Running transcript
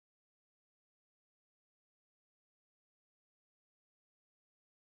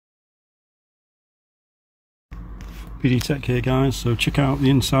PD Tech here, guys. So check out the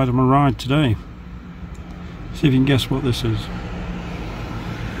inside of my ride today. See if you can guess what this is.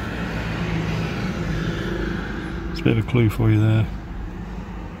 It's a bit of a clue for you there.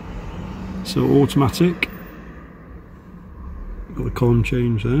 So automatic. Got the column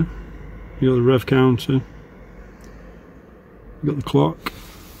change there. You got the rev counter. You got the clock.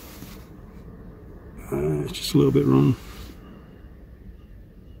 It's just a little bit wrong.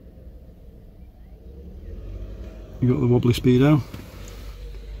 You got the wobbly speedo.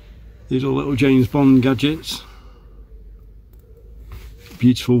 These are little James Bond gadgets.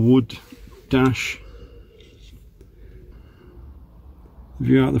 Beautiful wood dash.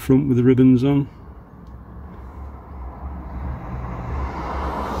 View out the front with the ribbons on.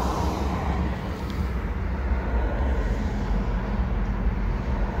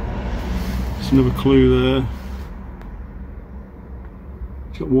 There's another clue there.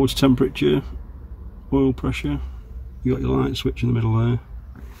 It's got water temperature, oil pressure. You got your light switch in the middle there.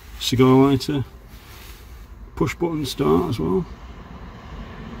 Cigar lighter. Push button start as well.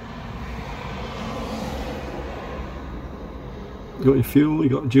 You got your fuel, you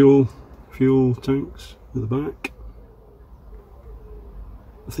got dual fuel tanks at the back.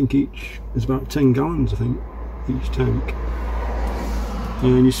 I think each is about 10 gallons, I think, each tank.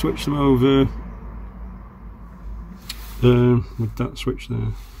 And you switch them over with that switch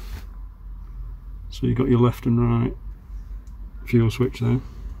there. So you got your left and right fuel switch there.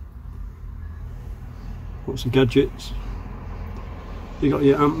 Lots of gadgets. You got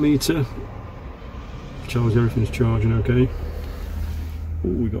your amp meter, tells you everything's charging okay. Oh,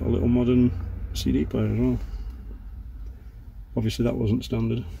 we got a little modern CD player as well. Obviously that wasn't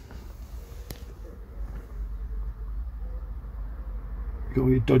standard. You got all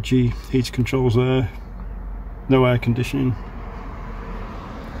your dodgy heater controls there. No air conditioning.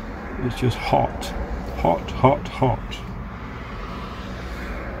 It's just hot, hot, hot, hot.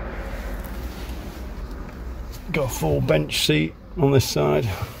 Got a full bench seat on this side.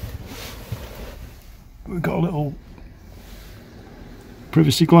 We've got a little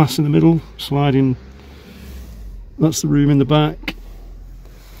privacy glass in the middle, sliding. That's the room in the back.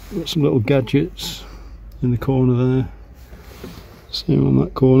 Got some little gadgets in the corner there. Same on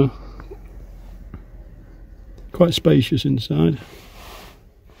that corner. Quite spacious inside.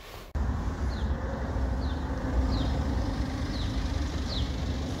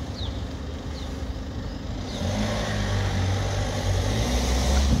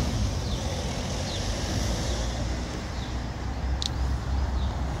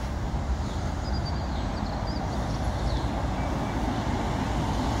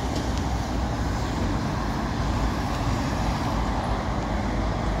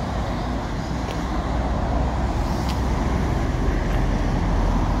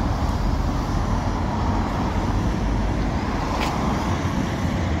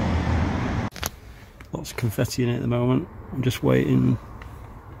 Lots of confetti in it at the moment. I'm just waiting.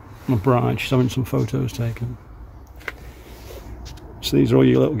 My bride, she's having some photos taken. So these are all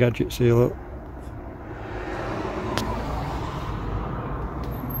your little gadgets here, look.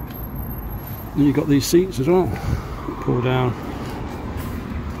 And you've got these seats as well. Pull down.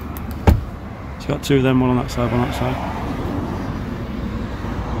 It's got two of them, one on that side, one on that side.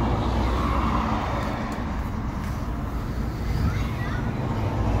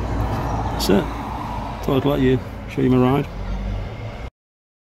 That's it. Thought I'd let you show you my ride.